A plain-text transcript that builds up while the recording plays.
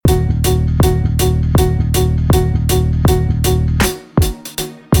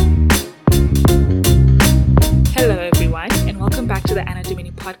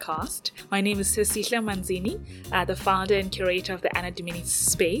podcast. My name is Cecilia Manzini, the founder and curator of the Anno Domini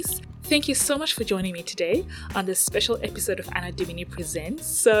space. Thank you so much for joining me today on this special episode of Anno Domini Presents.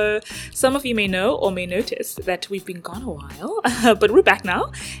 So, some of you may know or may notice that we've been gone a while, but we're back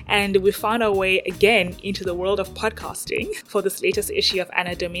now, and we found our way again into the world of podcasting for this latest issue of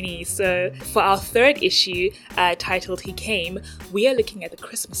Anno Domini. So, for our third issue, titled He Came, we are looking at the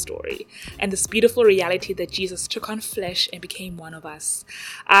Christmas story and this beautiful reality that Jesus took on flesh and became one of us.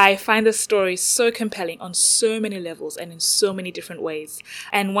 I find this story so compelling on so many levels and in so many different ways.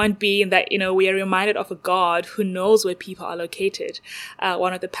 And one being that, we are reminded of a God who knows where people are located.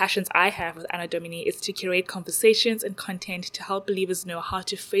 One of the passions I have with Anno Domini is to curate conversations and content to help believers know how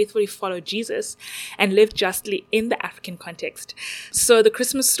to faithfully follow Jesus and live justly in the African context. So the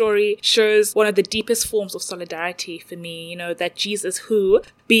Christmas story shows one of the deepest forms of solidarity for me, that Jesus, who,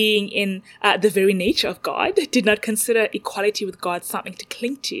 being in the very nature of God, did not consider equality with God something to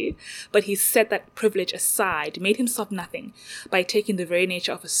cling to, but he set that privilege aside, made himself nothing by taking the very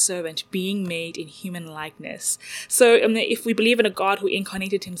nature of a servant, being made in human likeness. So if we believe in a God who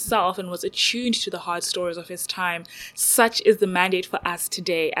incarnated himself and was attuned to the hard stories of his time, such is the mandate for us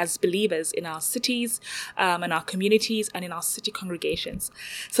today as believers in our cities, in our communities, and in our city congregations.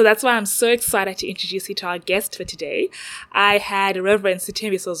 So that's why I'm so excited to introduce you to our guest for today. I had Reverend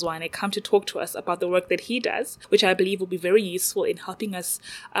Sithembiso Zwane come to talk to us about the work that he does, which I believe will be very useful in helping us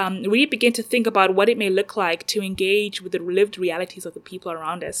really begin to think about what it may look like to engage with the lived realities of the people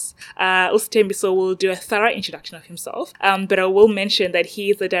around us. Sithembiso will do a thorough introduction of himself, but I will mention that he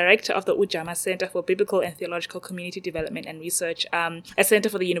is the director of the Ujamaa Center for Biblical and Theological Community Development and Research, a center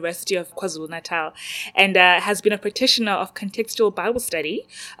for the University of KwaZulu-Natal, and has been a practitioner of contextual Bible study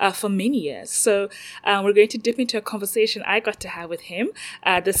for many years. So we're going to dip into a conversation I got to have with him,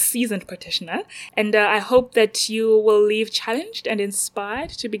 the seasoned practitioner, and I hope that you will leave challenged and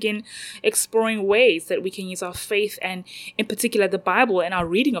inspired to begin exploring ways that we can use our faith and in particular the Bible and our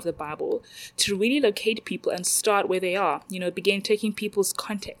reading of the Bible to really locate people and start where they are, begin taking people's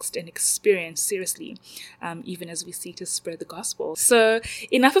context and experience seriously, even as we seek to spread the gospel. So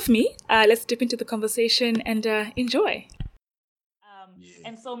enough of me, let's dip into the conversation and enjoy.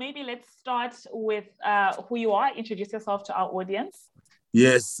 And so maybe let's start with who you are. Introduce yourself to our audience.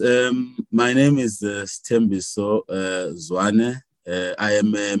 Yes, my name is Sithembiso Zwane. I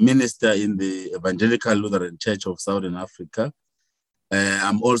am a minister in the Evangelical Lutheran Church of Southern Africa.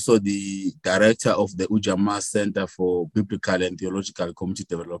 I'm also the director of the Ujamaa Center for Biblical and Theological Community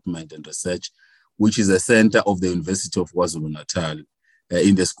Development and Research, which is a center of the University of KwaZulu-Natal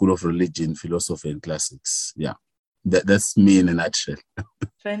in the School of Religion, Philosophy and Classics. Yeah, that's me in a nutshell.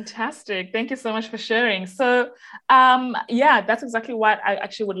 Fantastic. Thank you so much for sharing. So, that's exactly what I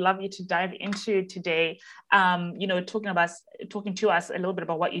actually would love you to dive into today. Talking to us a little bit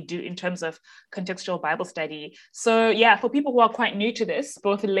about what you do in terms of contextual Bible study. So, for people who are quite new to this,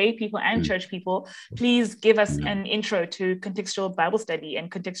 both lay people and church people, please give us an intro to contextual Bible study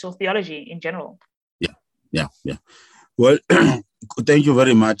and contextual theology in general. Yeah. Well, thank you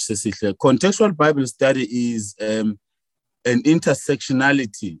very much, Cecilia. Contextual Bible study is an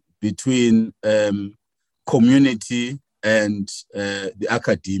intersectionality between community and the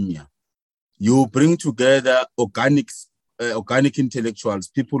academia. You bring together organic intellectuals,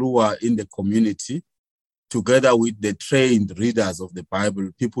 people who are in the community, together with the trained readers of the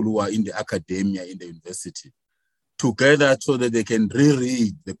Bible, people who are in the academia, in the university, together so that they can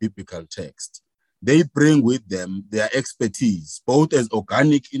reread the biblical text. They bring with them their expertise, both as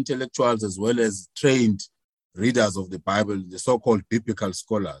organic intellectuals as well as trained readers of the Bible, the so-called biblical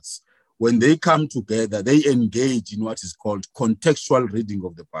scholars. When they come together, they engage in what is called contextual reading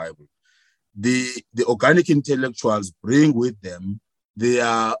of the Bible. The organic intellectuals bring with them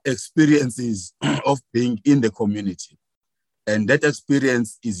their experiences of being in the community. And that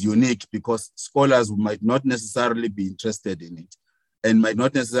experience is unique because scholars might not necessarily be interested in it and might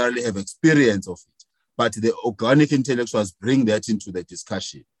not necessarily have experience of it. But the organic intellectuals bring that into the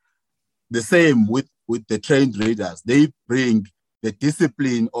discussion. The same with the trained readers. They bring the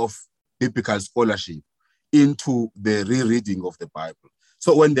discipline of biblical scholarship into the rereading of the Bible.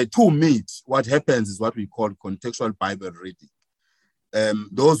 So when the two meet, what happens is what we call contextual Bible reading.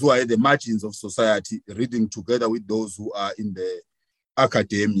 Those who are at the margins of society reading together with those who are in the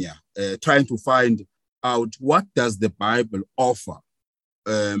academia, trying to find out what does the Bible offer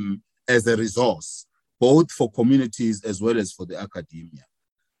as a resource, both for communities as well as for the academia.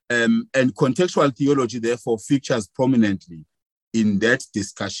 And contextual theology, therefore, features prominently in that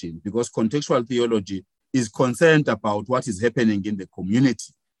discussion because contextual theology is concerned about what is happening in the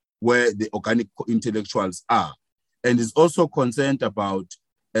community where the organic intellectuals are, and is also concerned about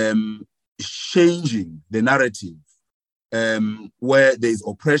changing the narrative where there is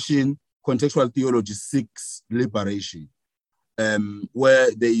oppression. Contextual theology seeks liberation. Where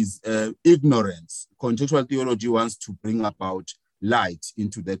there is ignorance, contextual theology wants to bring about light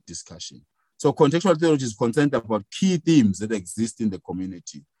into that discussion. So contextual theology is concerned about key themes that exist in the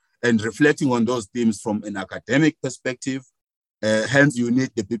community and reflecting on those themes from an academic perspective. Hence, you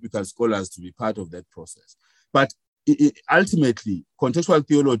need the biblical scholars to be part of that process. But ultimately, contextual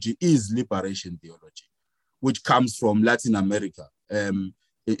theology is liberation theology, which comes from Latin America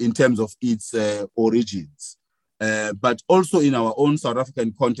in terms of its origins. But also in our own South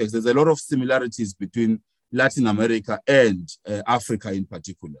African context, there's a lot of similarities between Latin America and Africa in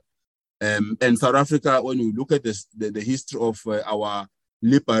particular. And South Africa, when you look at the history of our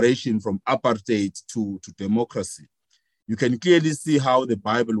liberation from apartheid to democracy, you can clearly see how the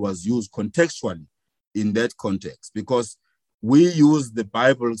Bible was used contextually in that context, because we use the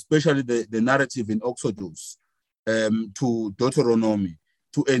Bible, especially the narrative in Exodus to Deuteronomy,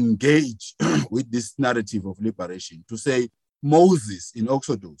 to engage with this narrative of liberation, to say Moses in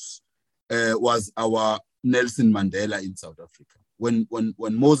Exodus was our Nelson Mandela in South Africa. When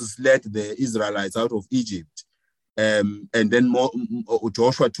Moses led the Israelites out of Egypt, and then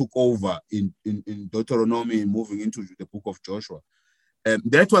Joshua took over in Deuteronomy, moving into the book of Joshua.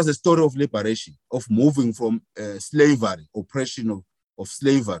 That was a story of liberation, of moving from slavery, oppression of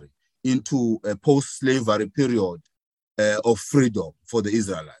slavery, into a post-slavery period of freedom for the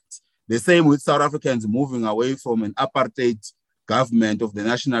Israelites. The same with South Africans moving away from an apartheid government of the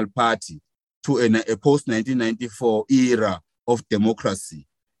National Party to a post-1994 era of democracy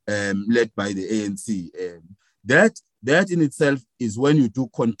led by the ANC. That in itself is when you do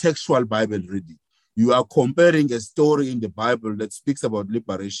contextual Bible reading. You are comparing a story in the Bible that speaks about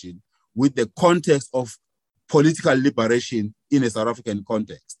liberation with the context of political liberation in a South African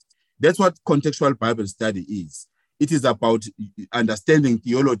context. That's what contextual Bible study is. It is about understanding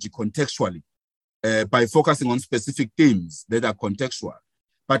theology contextually by focusing on specific themes that are contextual,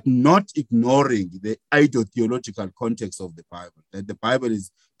 but not ignoring the ideotheological context of the Bible, that the Bible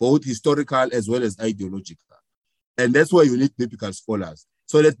is both historical as well as ideological. And that's why you need biblical scholars,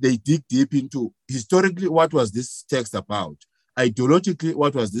 so that they dig deep into historically what was this text about, ideologically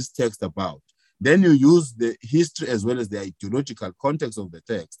what was this text about. Then you use the history as well as the ideological context of the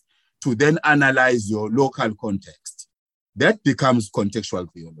text to then analyze your local context. That becomes contextual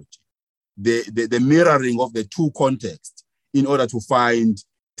theology. The mirroring of the two contexts in order to find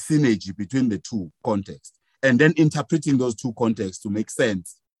synergy between the two contexts, and then interpreting those two contexts to make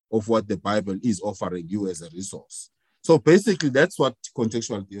sense of what the Bible is offering you as a resource. So basically, that's what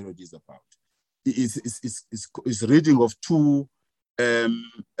contextual theology is about. It's reading of two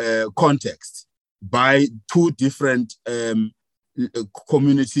contexts by two different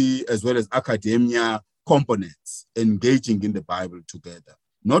community as well as academia components engaging in the Bible together.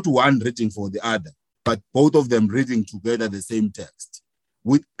 Not one reading for the other, but both of them reading together the same text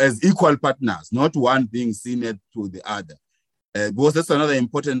as equal partners, not one being senior to the other. Because that's another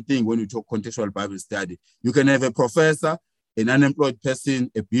important thing when you talk contextual Bible study. You can have a professor, an unemployed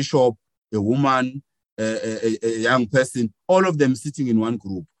person, a bishop, a woman, a young person, all of them sitting in one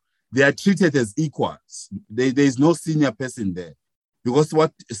group. They are treated as equals. There is no senior person there. Because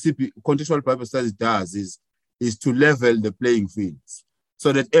what contextual Bible study does is to level the playing fields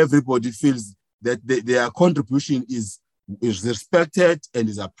so that everybody feels that their contribution is respected and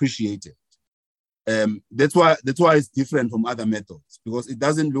is appreciated. That's why it's different from other methods, because it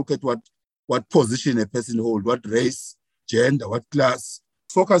doesn't look at what position a person holds, what race, gender, what class.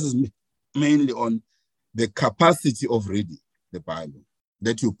 Focuses mainly on the capacity of reading the Bible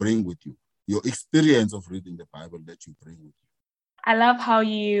that you bring with you, your experience of reading the Bible that you bring with you. I love how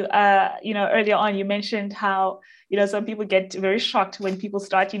you, earlier on you mentioned how, some people get very shocked when people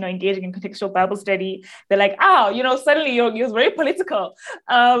start, engaging in contextual Bible study. They're like, suddenly you're very political.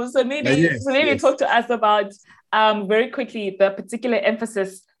 So maybe talk to us about very quickly the particular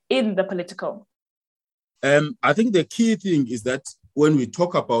emphasis in the political. I think the key thing is that when we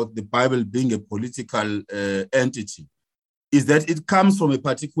talk about the Bible being a political entity, is that it comes from a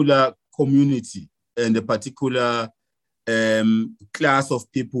particular community and a particular class of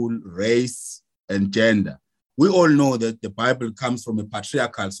people, race, and gender. We all know that the Bible comes from a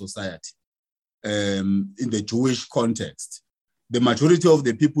patriarchal society. In the Jewish context, the majority of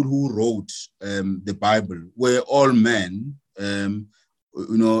the people who wrote the Bible were all men, and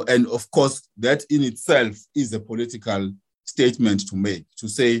of course, that in itself is a political statement to make, to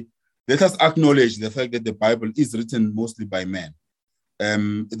say, let us acknowledge the fact that the Bible is written mostly by men.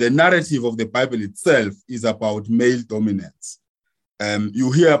 The narrative of the Bible itself is about male dominance.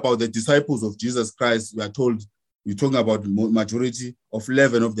 You hear about the disciples of Jesus Christ. We are told, you're talking about majority of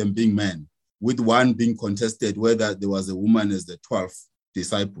 11 of them being men, with one being contested, whether there was a woman as the 12th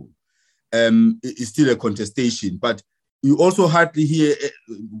disciple. It's still a contestation, but you also hardly hear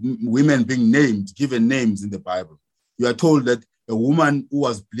women being named, given names in the Bible. You are told that a woman who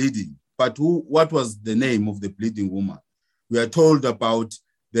was bleeding, but what was the name of the bleeding woman? We are told about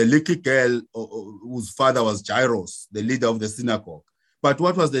the little girl whose father was Jairus, the leader of the synagogue. But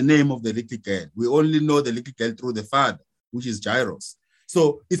what was the name of the little girl? We only know the little girl through the father, which is Jairus.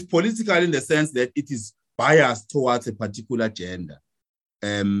 So it's political in the sense that it is biased towards a particular gender.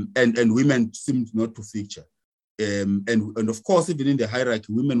 And women seem not to feature. And of course, even in the hierarchy,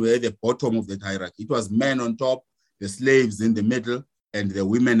 women were at the bottom of that hierarchy. It was men on top, the slaves in the middle, and the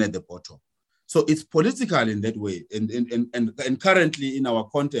women at the bottom. So it's political in that way. And currently in our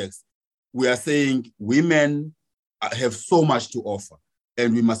context, we are saying women have so much to offer,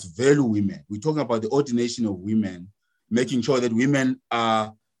 and we must value women. We're talking about the ordination of women, making sure that women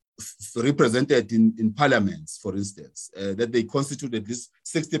are represented in parliaments, for instance, that they constitute at least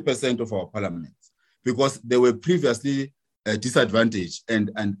 60% of our parliaments, because they were previously disadvantaged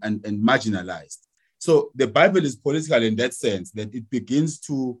and marginalized. So the Bible is political in that sense, that it begins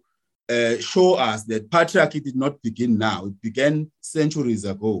to show us that patriarchy did not begin now. It began centuries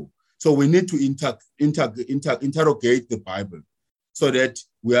ago. So we need to interrogate the Bible so that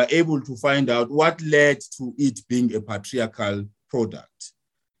we are able to find out what led to it being a patriarchal product.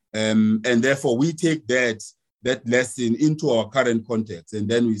 And therefore, we take that lesson into our current context, and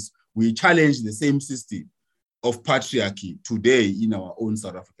then we challenge the same system of patriarchy today in our own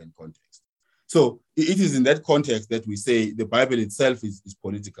South African context. So it is in that context that we say the Bible itself is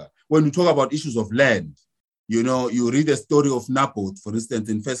political. When we talk about issues of land, you read the story of Naboth, for instance,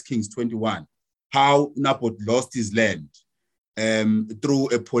 in 1 Kings 21, how Naboth lost his land through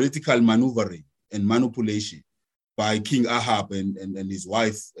a political maneuvering and manipulation by King Ahab and his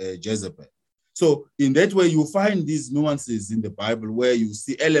wife Jezebel. So in that way, you find these nuances in the Bible where you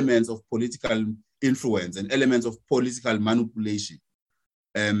see elements of political influence and elements of political manipulation.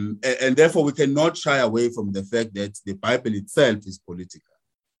 And therefore, we cannot shy away from the fact that the Bible itself is political.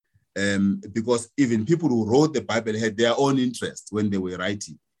 Because even people who wrote the Bible had their own interest when they were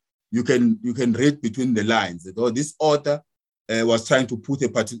writing. You can read between the lines that this author was trying to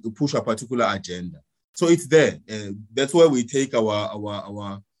push a particular agenda. So it's there. That's where we take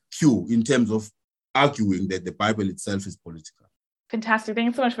our cue in terms of arguing that the Bible itself is political. Fantastic. Thank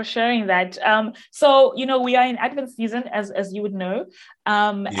you so much for sharing that. So, we are in Advent season, as you would know,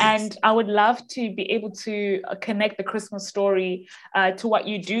 yes. And I would love to be able to connect the Christmas story to what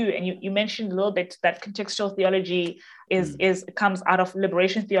you do. And you mentioned a little bit that contextual theology comes out of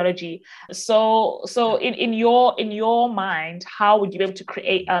liberation theology. So in your mind, how would you be able to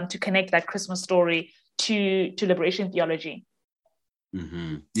create to connect that Christmas story to liberation theology?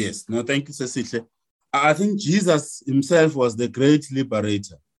 Mm-hmm. Yes. No, thank you, Cecilia. I think Jesus himself was the great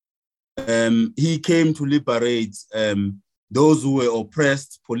liberator. He came to liberate those who were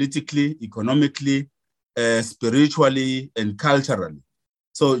oppressed politically, economically, spiritually, and culturally.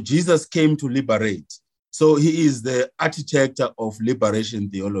 So Jesus came to liberate. So he is the architect of liberation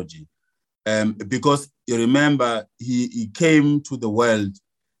theology. Because you remember, he came to the world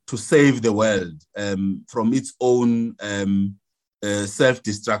to save the world from its own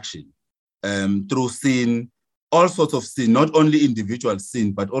self-destruction. Through sin, all sorts of sin, not only individual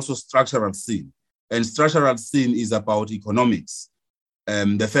sin, but also structural sin. And structural sin is about economics.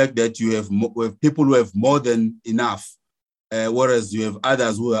 The fact that you have people who have more than enough, whereas you have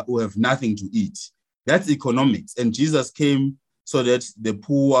others who have nothing to eat. That's economics. And Jesus came so that the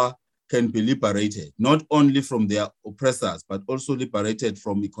poor can be liberated, not only from their oppressors, but also liberated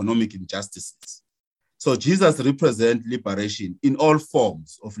from economic injustices. So Jesus represents liberation in all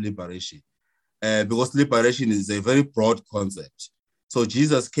forms of liberation. Because liberation is a very broad concept. So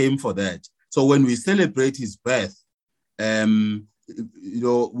Jesus came for that. So when we celebrate his birth, we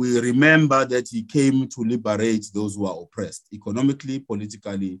remember that he came to liberate those who are oppressed, economically,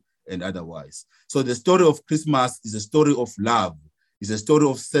 politically, and otherwise. So the story of Christmas is a story of love. It's a story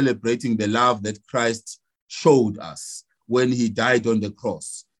of celebrating the love that Christ showed us when he died on the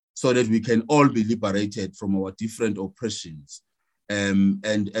cross, so that we can all be liberated from our different oppressions.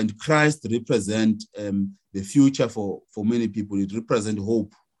 And Christ represents the future for many people. It represents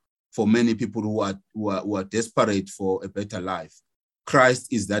hope for many people who are desperate for a better life. Christ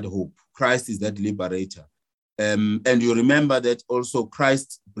is that hope. Christ is that liberator. And you remember that also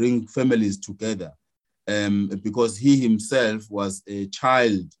Christ brings families together because he himself was a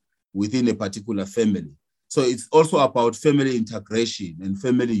child within a particular family. So it's also about family integration and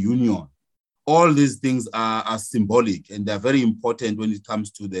family union. All these things are symbolic, and they're very important when it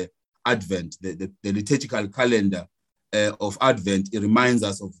comes to the Advent, the liturgical calendar of Advent. It reminds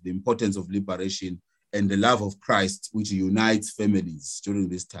us of the importance of liberation and the love of Christ, which unites families during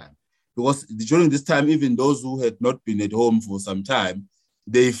this time. Because during this time, even those who had not been at home for some time,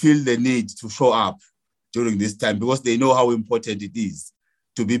 they feel the need to show up during this time because they know how important it is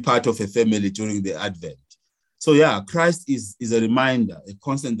to be part of a family during the Advent. So yeah, Christ is a reminder, a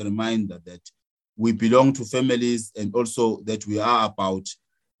constant reminder that we belong to families and also that we are about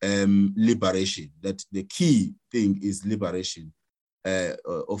liberation, that the key thing is liberation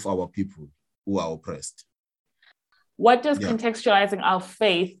of our people who are oppressed. What does contextualizing our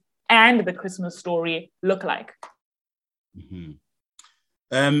faith and the Christmas story look like? Mm-hmm.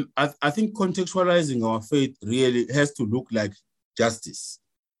 I think contextualizing our faith really has to look like justice,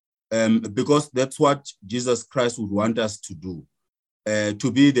 because that's what Jesus Christ would want us to do,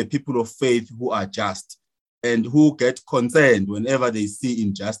 to be the people of faith who are just and who get concerned whenever they see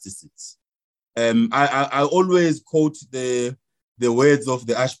injustices. I always quote the words of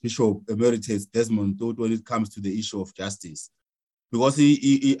the Archbishop Emeritus Desmond Tutu when it comes to the issue of justice, because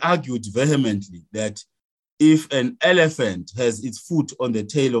he argued vehemently that if an elephant has its foot on the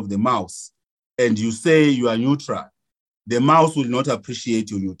tail of the mouse and you say you are neutral, the mouse will not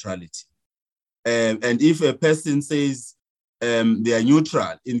appreciate your neutrality. And if a person says they are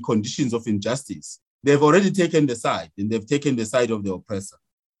neutral in conditions of injustice, they've already taken the side, and they've taken the side of the oppressor.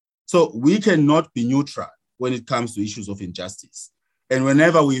 So we cannot be neutral when it comes to issues of injustice. And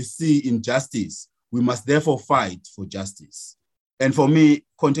whenever we see injustice, we must therefore fight for justice. And for me,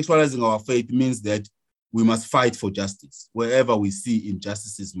 contextualizing our faith means that we must fight for justice. Wherever we see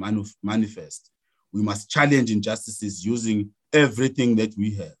injustices manifest, we must challenge injustices using everything that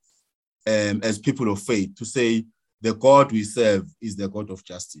we have as people of faith to say the God we serve is the God of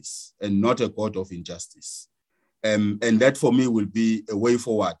justice and not a God of injustice. And that for me will be a way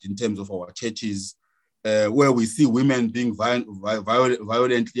forward in terms of our churches, where we see women being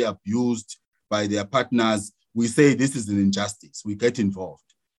violently abused by their partners. We say this is an injustice. We get involved.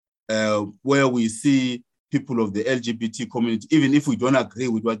 Where we see people of the LGBT community, even if we don't agree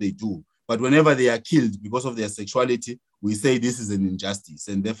with what they do, but whenever they are killed because of their sexuality, we say this is an injustice,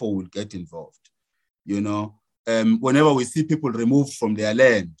 and therefore we'll get involved. You know, whenever we see people removed from their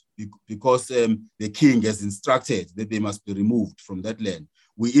land because the king has instructed that they must be removed from that land,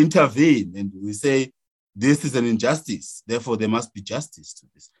 we intervene and we say this is an injustice, therefore there must be justice to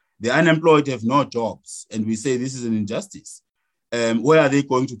this. The unemployed have no jobs, and we say this is an injustice. Where are they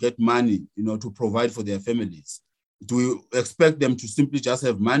going to get money, to provide for their families? Do we expect them to simply just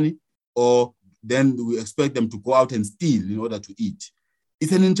have money, or then do we expect them to go out and steal in order to eat?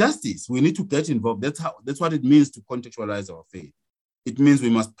 It's an injustice. We need to get involved. That's what it means to contextualize our faith. It means we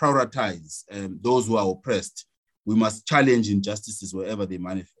must prioritize those who are oppressed. We must challenge injustices wherever they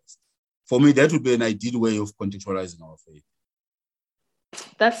manifest. For me, that would be an ideal way of contextualizing our faith.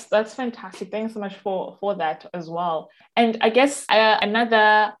 That's fantastic. Thanks so much for that as well. And I guess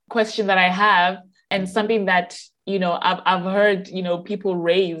another question that I have, and something that I've heard people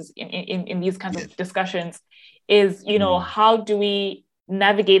raise in these kinds of discussions, is how do we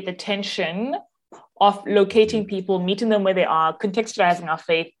navigate the tension of locating people, meeting them where they are, contextualizing our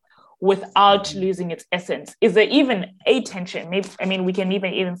faith without losing its essence? Is there even a tension? Maybe we can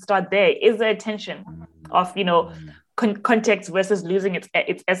even start there. Is there a tension of context versus losing its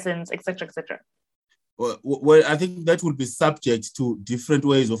essence, etc., etc.? Well, I think that would be subject to different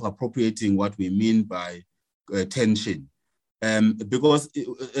ways of appropriating what we mean by tension, because,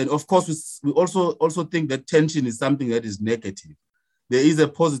 and of course, we also think that tension is something that is negative. There is a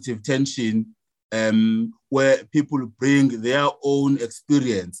positive tension where people bring their own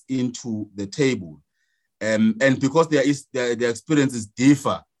experience into the table, and because their experiences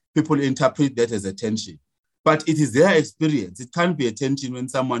differ, people interpret that as a tension. But it is their experience. It can't be a tension when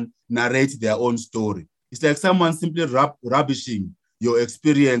someone narrates their own story. It's like someone simply rubbishing your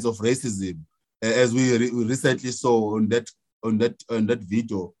experience of racism, as we recently saw on that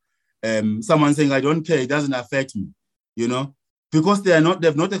video. Someone saying, "I don't care, it doesn't affect me," because they've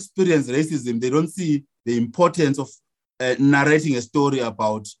not experienced racism. They don't see the importance of narrating a story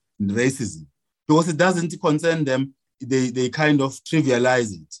about racism because it doesn't concern them. They kind of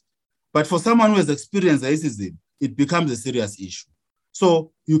trivialize it. But for someone who has experienced racism, it becomes a serious issue.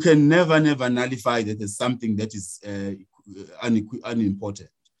 So you can never nullify that as something that is unimportant,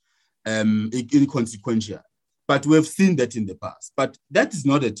 inconsequential. But we've seen that in the past. But that is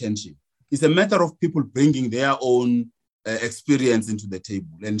not a tension. It's a matter of people bringing their own experience into the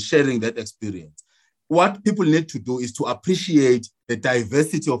table and sharing that experience. what people need to do is to appreciate the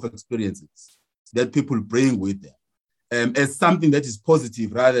diversity of experiences that people bring with them as something that is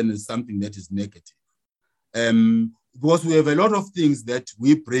positive rather than as something that is negative. Because we have a lot of things that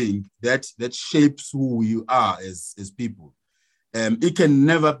we bring that shapes who we are as people. It can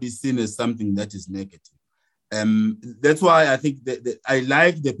never be seen as something that is negative. That's why I think that I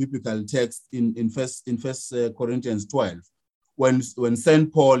like the biblical text in First Corinthians 12, when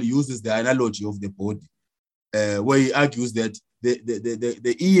St. Paul uses the analogy of the body, where he argues that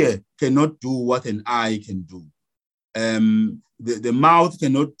the ear cannot do what an eye can do. The mouth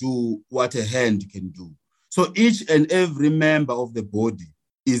cannot do what a hand can do. So each and every member of the body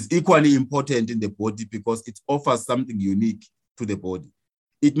is equally important in the body because it offers something unique to the body.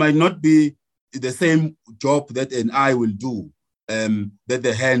 It might not be the same job that an eye will do, that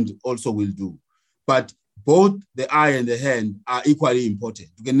the hand also will do. But both the eye and the hand are equally important.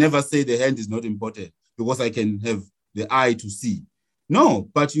 You can never say the hand is not important because I can have the eye to see. No,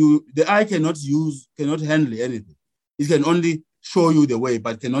 but the eye cannot handle anything. It can only show you the way,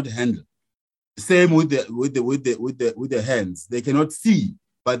 but cannot handle. Same with the hands. They cannot see,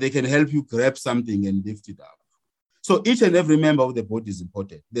 but they can help you grab something and lift it up. So each and every member of the body is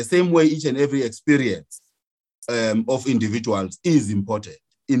important. The same way each and every experience of individuals is important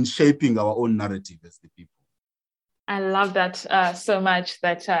in shaping our own narrative as the people. I love that so much.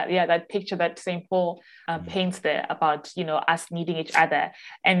 That picture that St. Paul paints there about us needing each other,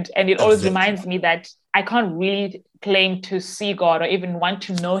 and it always reminds me that I can't really claim to see God or even want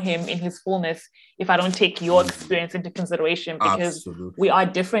to know Him in His fullness if I don't take your experience into consideration, because we are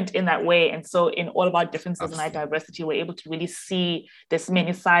different in that way. And so in all of our differences and our diversity, we're able to really see this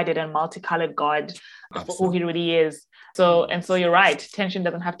many-sided and multicolored God for who He really is. So you're right, tension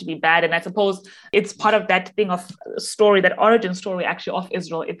doesn't have to be bad. And I suppose it's part of that thing of story, that origin story actually of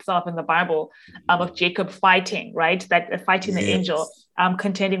Israel itself in the Bible, of Jacob fighting, right? That fighting the angel,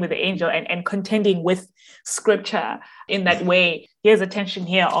 contending with the angel and contending with scripture in that way. Here's a tension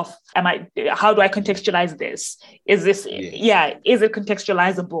here of, how do I contextualize this? Is this, is it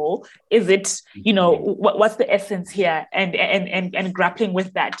contextualizable? Is it, what's the essence here? And grappling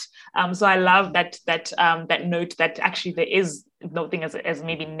with that. So I love that note that actually there is no thing as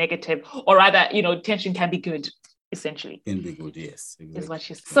maybe negative, or rather, tension can be good. Essentially, can be good, yes, exactly. Is what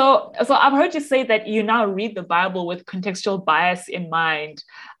she said. So I've heard you say that you now read the Bible with contextual bias in mind.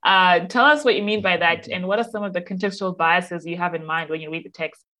 Tell us what you mean by that, and what are some of the contextual biases you have in mind when you read the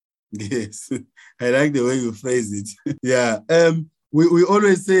text? Yes, I like the way you phrase it. Yeah, we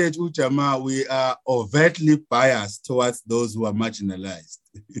always say at Ujamaa we are overtly biased towards those who are marginalized.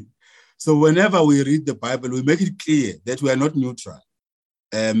 So whenever we read the Bible, we make it clear that we are not neutral.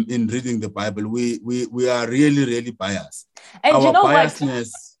 In reading the Bible, we are really, really biased. And our biasness,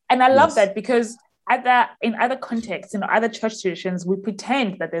 and I love that, because in other contexts, other church traditions, we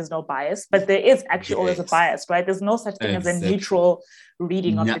pretend that there's no bias, but there is actually always a bias, right? There's no such thing as a neutral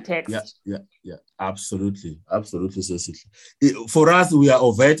reading of the text. Yeah, absolutely, Cecilia. For us, we are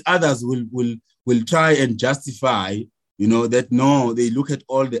overt. Others will try and justify, that no, they look at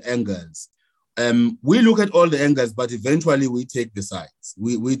all the angles. We look at all the angles, but eventually we take the sides.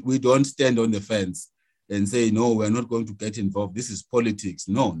 We don't stand on the fence and say, no, we're not going to get involved. This is politics.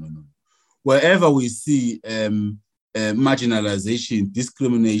 No. Wherever we see marginalization,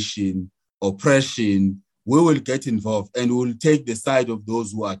 discrimination, oppression, we will get involved and we will take the side of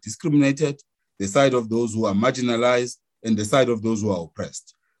those who are discriminated, the side of those who are marginalized, and the side of those who are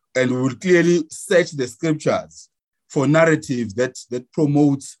oppressed. And we will clearly search the scriptures for narratives that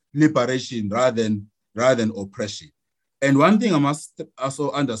promotes liberation rather than oppression. And one thing I must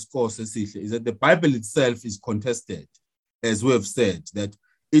also underscore, Cecilia, is that the Bible itself is contested, as we have said, that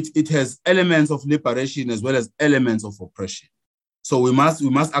it has elements of liberation as well as elements of oppression. So we must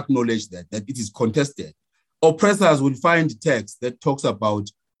acknowledge that it is contested. Oppressors will find text that talks about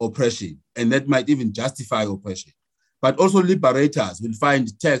oppression, and that might even justify oppression. But also liberators will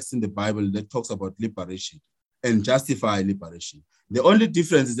find text in the Bible that talks about liberation and justify liberation. The only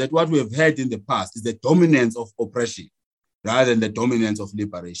difference is that what we have had in the past is the dominance of oppression rather than the dominance of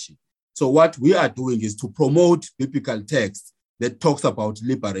liberation. So what we are doing is to promote biblical text that talks about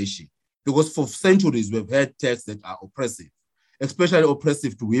liberation, because for centuries we've had texts that are oppressive, especially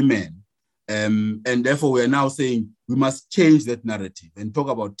oppressive to women. And therefore we are now saying we must change that narrative and talk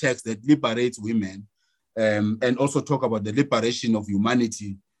about text that liberates women, and also talk about the liberation of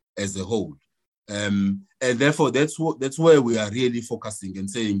humanity as a whole. And therefore, that's where we are really focusing and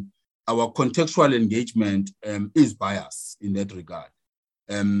saying our contextual engagement is biased in that regard.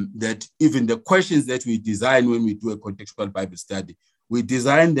 That even the questions that we design when we do a contextual Bible study, we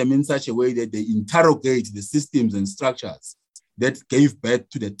design them in such a way that they interrogate the systems and structures that gave birth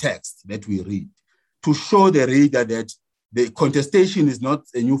to the text that we read, to show the reader that the contestation is not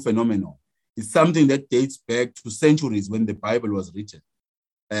a new phenomenon. It's something that dates back to centuries when the Bible was written.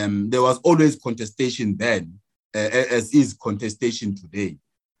 There was always contestation then, as is contestation today.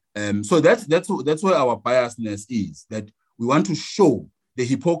 So that's where our biasness is, that we want to show the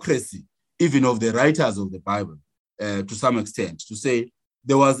hypocrisy even of the writers of the Bible to some extent, to say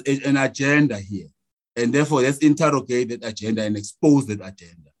there was an agenda here, and therefore let's interrogate that agenda and expose that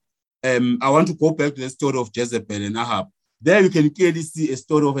agenda. I want to go back to the story of Jezebel and Ahab. There you can clearly see a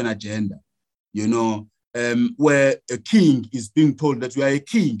story of an agenda, you know, where a king is being told that you are a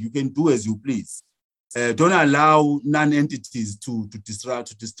king, you can do as you please. Don't allow non-entities to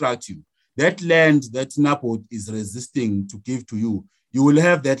distract you. That land that Naboth is resisting to give to you, you will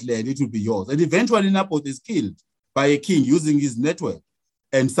have that land, it will be yours. And eventually Naboth is killed by a king using his network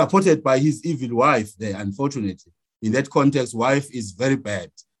and supported by his evil wife there, unfortunately. In that context, wife is very bad,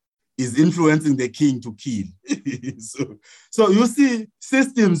 is influencing the king to kill. so you see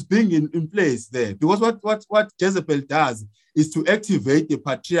systems being in place there, because what Jezebel does is to activate the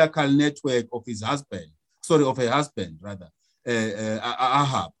patriarchal network of her husband,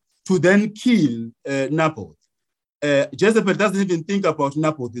 Ahab, to then kill Naboth. Jezebel doesn't even think about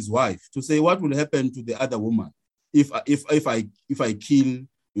Naboth, his wife, to say what will happen to the other woman if I kill,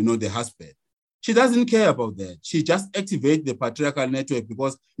 you know, the husband. She doesn't care about that. She just activates the patriarchal network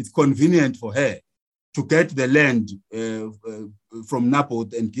because it's convenient for her to get the land from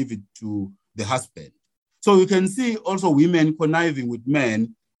Naboth and give it to the husband. So you can see also women conniving with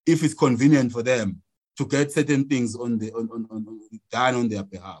men if it's convenient for them to get certain things done on their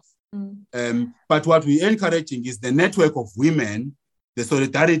behalf. But what we're encouraging is the network of women, the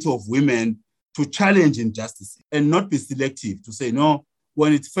solidarity of women to challenge injustice and not be selective, to say, no,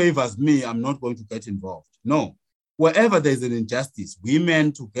 when it favors me, I'm not going to get involved. No, wherever there's an injustice,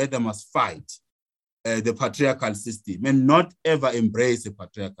 women together must fight the patriarchal system and not ever embrace the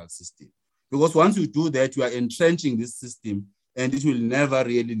patriarchal system. Because once you do that, you are entrenching this system and it will never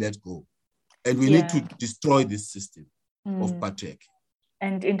really let go. And we need to destroy this system of patriarchy.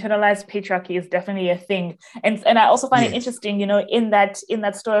 And internalized patriarchy is definitely a thing. And I also find it interesting, you know, in that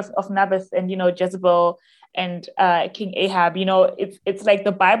story of Naboth and, you know, Jezebel and King Ahab, you know, it's like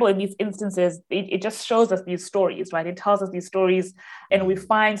the Bible in these instances, it just shows us these stories, right? It tells us these stories, and we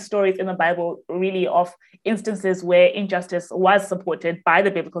find stories in the Bible really of instances where injustice was supported by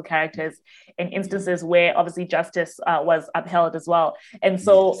the biblical characters and instances where obviously justice was upheld as well. And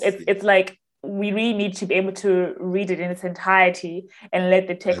so it's like, we really need to be able to read it in its entirety and let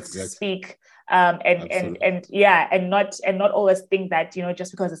the text speak, and not always think that, you know,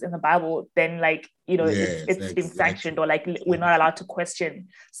 just because it's in the Bible, then, like, you know, it's been sanctioned, or like we're not allowed to question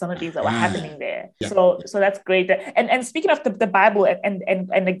some of things that were happening there. So that's great. And speaking of the Bible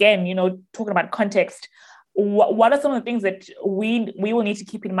and again, you know, talking about context, what are some of the things that we will need to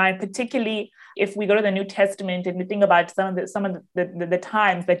keep in mind, particularly if we go to the New Testament and we think about some of the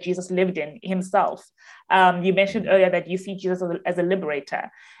times that Jesus lived in himself? You mentioned earlier that you see Jesus as a liberator,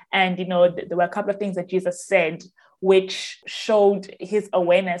 and, you know, there were a couple of things that Jesus said which showed his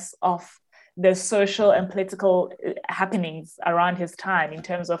awareness of the social and political happenings around his time in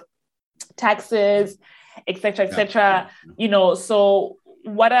terms of taxes, etc. You know, so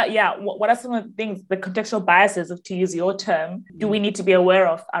what are some of the things, the contextual biases, to use your term, do we need to be aware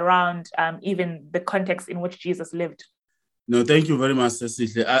of around even the context in which Jesus lived? No, thank you very much,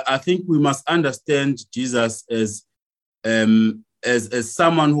 Cecilia. I think we must understand Jesus as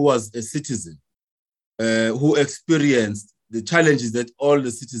someone who was a citizen, who experienced the challenges that all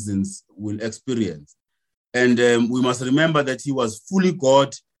the citizens will experience. And we must remember that he was fully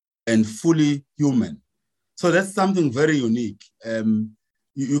God and fully human. So that's something very unique.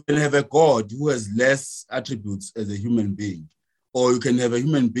 You can have a God who has less attributes as a human being, or you can have a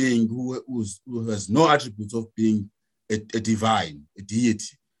human being who has no attributes of being a divine, a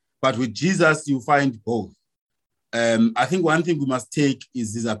deity. But with Jesus, you find both. I think one thing we must take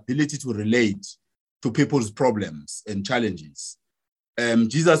is his ability to relate to people's problems and challenges.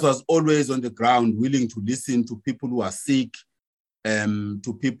 Jesus was always on the ground, willing to listen to people who are sick,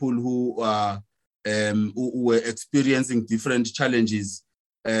 to people who were experiencing different challenges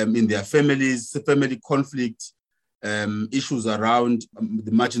in their families, family conflict, issues around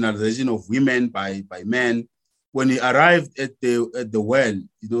the marginalization of women by men. When he arrived at the well,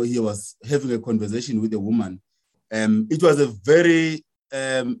 you know, he was having a conversation with a woman. It was a very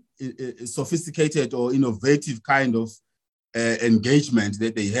sophisticated or innovative kind of engagement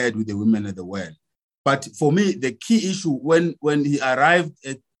that they had with the women at the well. But for me, the key issue when he arrived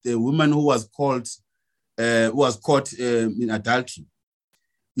at the woman who was caught in adultery,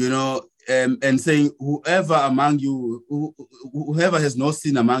 and saying, whoever among you, whoever has no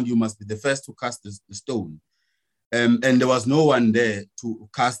sin among you must be the first to cast the stone. And there was no one there to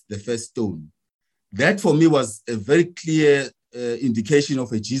cast the first stone. That for me was a very clear indication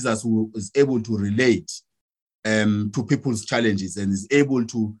of a Jesus who is able to relate to people's challenges and is able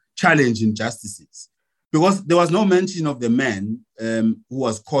to challenge injustices. Because there was no mention of the man who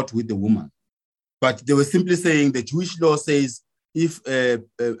was caught with the woman. But they were simply saying the Jewish law says if a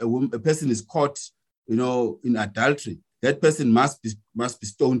person is caught, in adultery, that person must be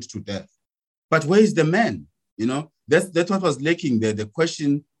stoned to death. But where is the man? That's what was lacking there, the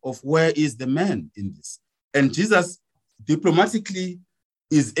question of where is the man in this? And Jesus diplomatically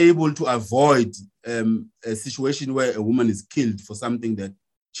is able to avoid a situation where a woman is killed for something that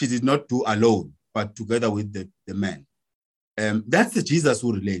she did not do alone, but together with the man. That's the Jesus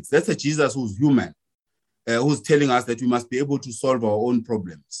who relates. That's a Jesus who's human, who's telling us that we must be able to solve our own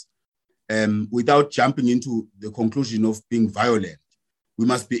problems without jumping into the conclusion of being violent. We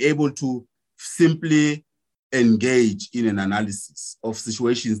must be able to simply engage in an analysis of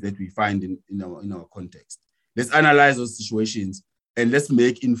situations that we find in our context. Let's analyze those situations and let's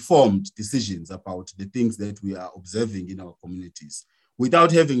make informed decisions about the things that we are observing in our communities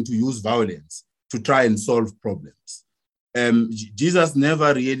without having to use violence to try and solve problems. Jesus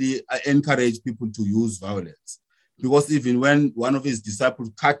never really encouraged people to use violence, because even when one of his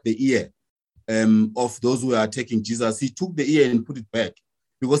disciples cut the ear of those who were attacking Jesus, he took the ear and put it back,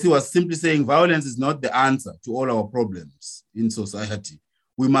 because he was simply saying violence is not the answer to all our problems in society.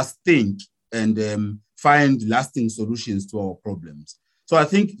 We must think and find lasting solutions to our problems. So I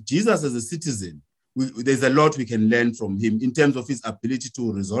think Jesus as a citizen, there's a lot we can learn from him in terms of his ability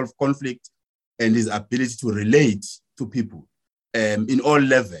to resolve conflict and his ability to relate to people in all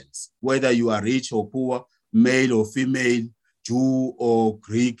levels, whether you are rich or poor, male or female, Jew or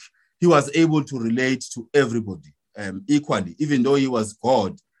Greek. He was able to relate to everybody equally, even though he was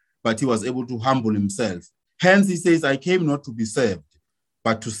God, but he was able to humble himself. Hence, he says, I came not to be served,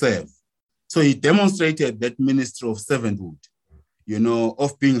 but to serve. So he demonstrated that ministry of servanthood,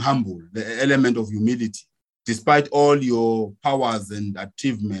 of being humble, the element of humility. Despite all your powers and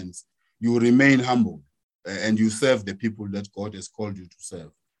achievements, you remain humble and you serve the people that God has called you to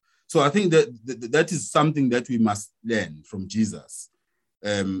serve. So I think that is something that we must learn from Jesus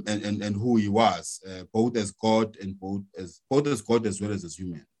and who he was, both as God and both as God as well as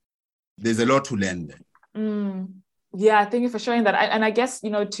human. There's a lot to learn there. Yeah, thank you for sharing that. And I guess,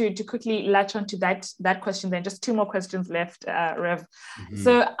 to quickly latch on to that question, then just two more questions left, Rev. Mm-hmm.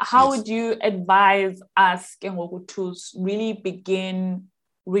 So how would you advise us, Kengoku, to really begin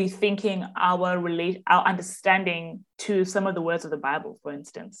rethinking our understanding to some of the words of the Bible, for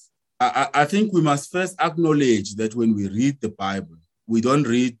instance? I think we must first acknowledge that when we read the Bible, we don't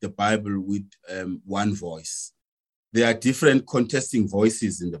read the Bible with one voice. There are different contesting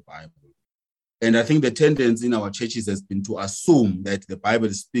voices in the Bible. And I think the tendency in our churches has been to assume that the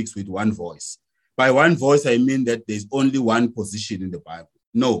Bible speaks with one voice. By one voice, I mean that there's only one position in the Bible.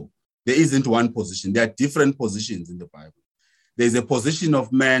 No, there isn't one position. There are different positions in the Bible. There's a position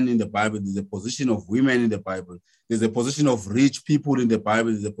of men in the Bible. There's a position of women in the Bible. There's a position of rich people in the Bible.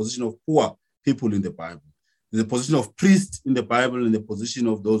 There's a position of poor people in the Bible. There's a position of priests in the Bible and the position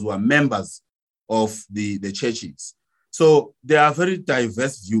of those who are members of the churches. So there are very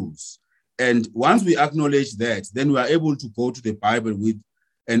diverse views. And once we acknowledge that, then we are able to go to the Bible with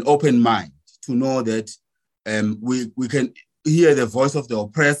an open mind to know that we can hear the voice of the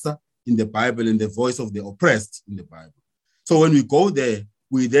oppressor in the Bible and the voice of the oppressed in the Bible. So when we go there,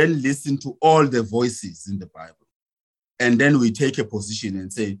 we then listen to all the voices in the Bible. And then we take a position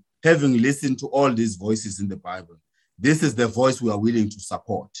and say, having listened to all these voices in the Bible, this is the voice we are willing to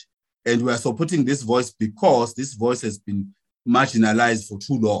support. And we are supporting this voice because this voice has been marginalized for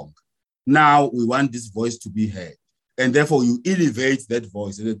too long. Now we want this voice to be heard. And therefore you elevate that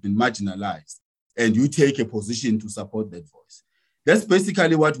voice that has been marginalized and you take a position to support that voice. That's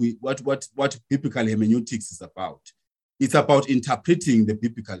basically what biblical hermeneutics is about. It's about interpreting the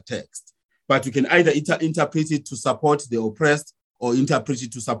biblical text. But you can either interpret it to support the oppressed or interpret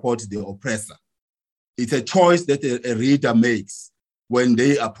it to support the oppressor. It's a choice that a reader makes when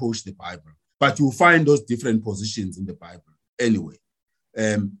they approach the Bible. But you find those different positions in the Bible anyway.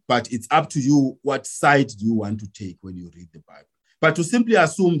 But it's up to you what side do you want to take when you read the Bible. But to simply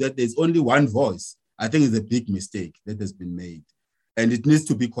assume that there's only one voice, I think is a big mistake that has been made. And it needs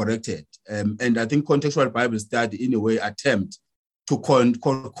to be corrected. And I think contextual Bible study, in a way, attempt to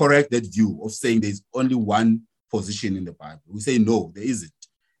correct that view of saying there's only one position in the Bible. We say, no, there isn't.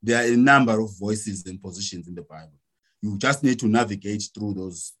 There are a number of voices and positions in the Bible. You just need to navigate through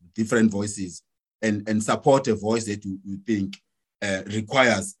those different voices and support a voice that you think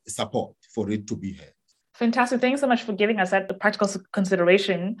requires support for it to be heard. Fantastic. Thanks so much for giving us that practical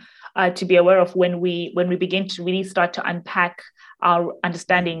consideration to be aware of when we begin to really start to unpack our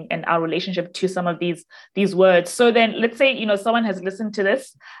understanding and our relationship to some of these words. So then let's say, someone has listened to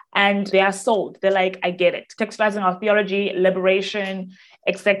this and they are sold. They're like, I get it. Textualizing our theology, liberation,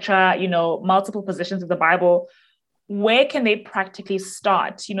 etc., multiple positions of the Bible. Where can they practically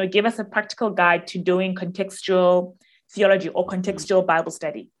start? Give us a practical guide to doing contextual theology or contextual Bible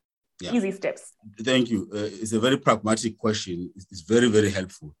study. Yeah. Easy steps. Thank you. It's a very pragmatic question. It's very, very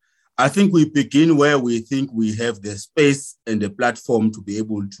helpful. I think we begin where we think we have the space and the platform to be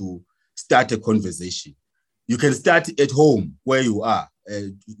able to start a conversation. You can start at home where you are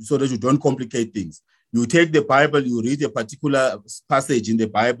so that you don't complicate things. You take the Bible, you read a particular passage in the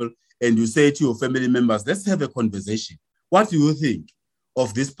Bible, and you say to your family members, let's have a conversation. What do you think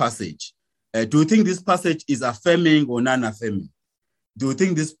of this passage? Do you think this passage is affirming or non-affirming? Do you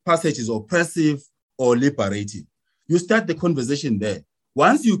think this passage is oppressive or liberating? You start the conversation there.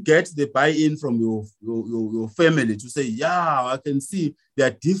 Once you get the buy-in from your family to say, yeah, I can see there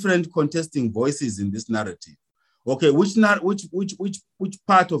are different contesting voices in this narrative. Okay, which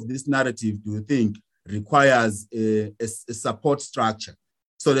part of this narrative do you think requires a support structure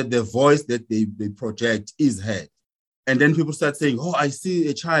so that the voice that they project is heard? And then people start saying, oh, I see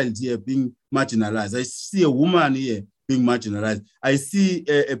a child here being marginalized. I see a woman here being marginalized. I see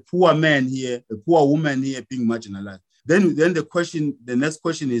a poor man here, a poor woman here being marginalized. Then the next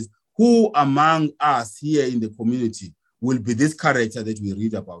question is, who among us here in the community will be this character that we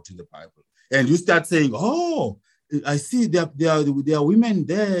read about in the Bible? And you start saying, oh, I see there are women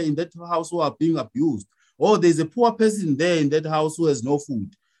there in that house who are being abused. Oh, there's a poor person there in that house who has no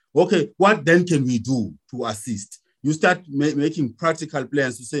food. Okay, what then can we do to assist? You start making practical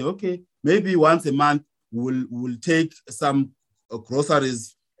plans to say, okay, maybe once a month we'll take some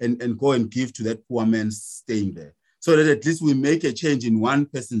groceries and go and give to that poor man staying there, so that at least we make a change in one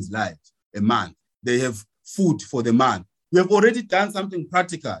person's life a month. They have food for the month. We have already done something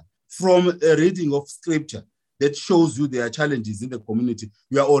practical from a reading of scripture that shows you there are challenges in the community.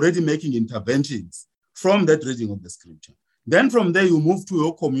 You are already making interventions from that reading of the scripture. Then from there, you move to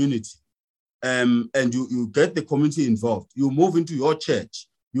your community and you get the community involved. You move into your church.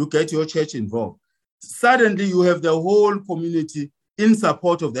 You get your church involved. Suddenly, you have the whole community in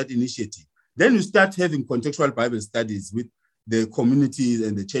support of that initiative. Then you start having contextual Bible studies with the communities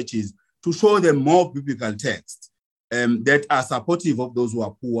and the churches to show them more biblical texts that are supportive of those who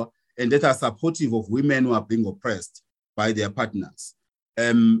are poor and that are supportive of women who are being oppressed by their partners.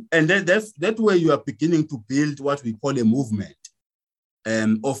 And that way you are beginning to build what we call a movement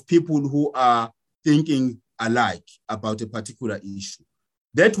of people who are thinking alike about a particular issue.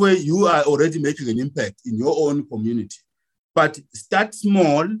 That way you are already making an impact in your own community. But start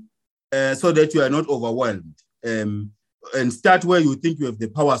small so that you are not overwhelmed, and start where you think you have the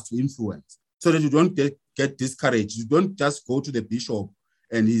powers to influence so that you don't get discouraged. You don't just go to the bishop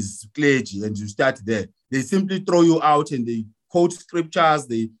and his clergy and you start there. They simply throw you out and they quote scriptures,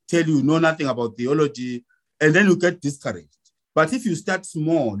 they tell you know nothing about theology, and then you get discouraged. But if you start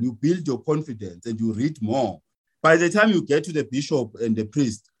small, you build your confidence and you read more. By the time you get to the bishop and the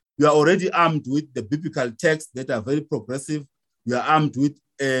priest, you are already armed with the biblical texts that are very progressive. You are armed with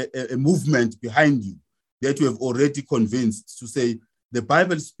a movement behind you that you have already convinced to say the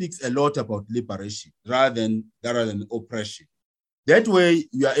Bible speaks a lot about liberation rather than oppression. That way,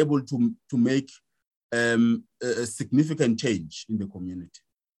 you are able to make a significant change in the community.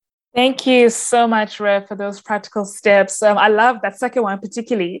 Thank you so much, Rev, for those practical steps. I love that second one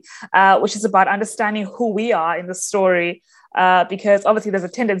particularly, which is about understanding who we are in the story. Because obviously there's a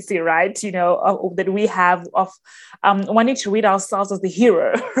tendency, right, that we have of wanting to read ourselves as the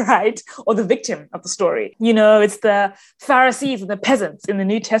hero, right, or the victim of the story. It's the Pharisees and the peasants in the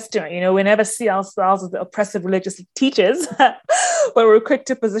New Testament. We never see ourselves as the oppressive religious teachers, but we're quick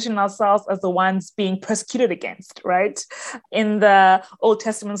to position ourselves as the ones being persecuted against, right? In the Old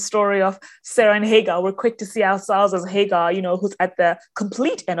Testament story of Sarah and Hagar, we're quick to see ourselves as Hagar, who's at the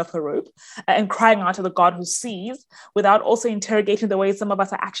complete end of her rope and crying out to the God who sees, without also interrogating the ways some of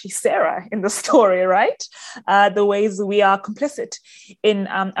us are actually Sarah in the story, right? The ways we are complicit in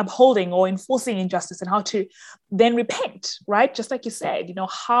upholding or enforcing injustice, and how to then repent, right? Just like you said,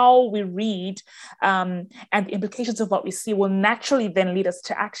 how we read and the implications of what we see will naturally then lead us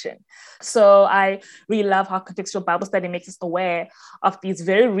to action. So I really love how contextual Bible study makes us aware of these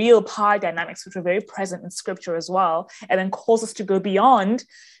very real power dynamics, which are very present in scripture as well, and then calls us to go beyond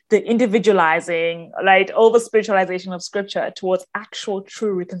the individualizing, right, over spiritualization of scripture towards actual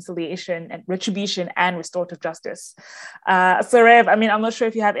true reconciliation and retribution and restorative justice. So Rev, I'm not sure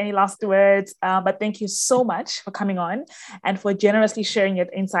if you have any last words, but thank you so much for coming on and for generously sharing your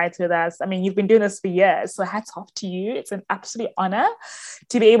insights with us. You've been doing this for years, so hats off to you. It's an absolute honor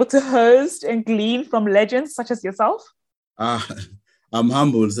to be able to host and glean from legends such as yourself. I'm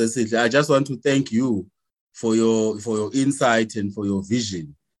humbled, Cecilia. I just want to thank you for your insight and for your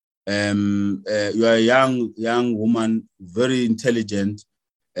vision. You are a young woman, very intelligent,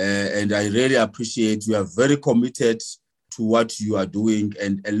 and I really appreciate you are very committed to what you are doing,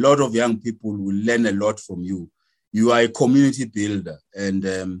 and a lot of young people will learn a lot from you. You are a community builder,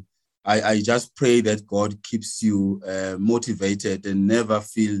 and I just pray that God keeps you motivated and never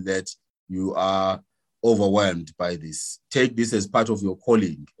feel that you are overwhelmed by this. Take this as part of your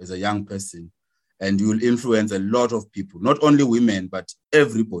calling as a young person, and you will influence a lot of people, not only women, but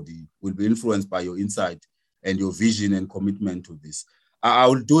everybody will be influenced by your insight and your vision and commitment to this. I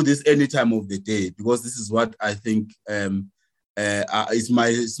will do this any time of the day because this is what I think is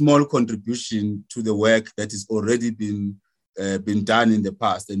my small contribution to the work that has already been done in the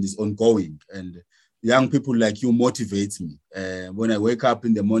past and is ongoing. And young people like you motivate me. When I wake up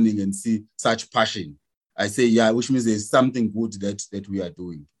in the morning and see such passion, I say, yeah, which means there's something good that we are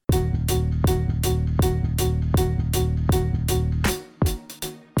doing.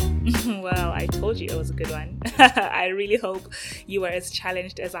 Well, I told you it was a good one. I really hope you were as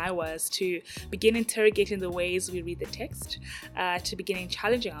challenged as I was to begin interrogating the ways we read the text, to beginning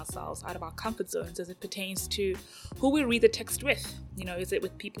challenging ourselves out of our comfort zones as it pertains to who we read the text with. Is it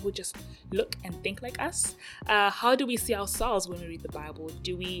with people who just look and think like us? How do we see ourselves when we read the Bible?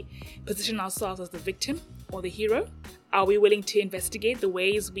 Do we position ourselves as the victim or the hero? Are we willing to investigate the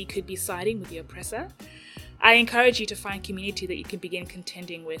ways we could be siding with the oppressor? I encourage you to find community that you can begin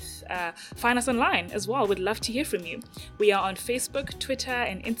contending with. Find us online as well. We'd love to hear from you. We are on Facebook, Twitter,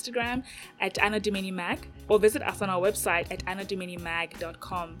 and Instagram at Anno Domini Mag, or visit us on our website at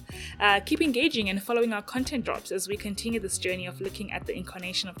annodominimag.com. Keep engaging and following our content drops as we continue this journey of looking at the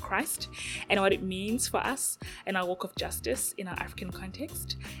incarnation of Christ and what it means for us in our walk of justice in our African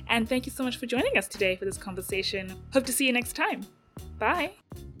context. And thank you so much for joining us today for this conversation. Hope to see you next time. Bye.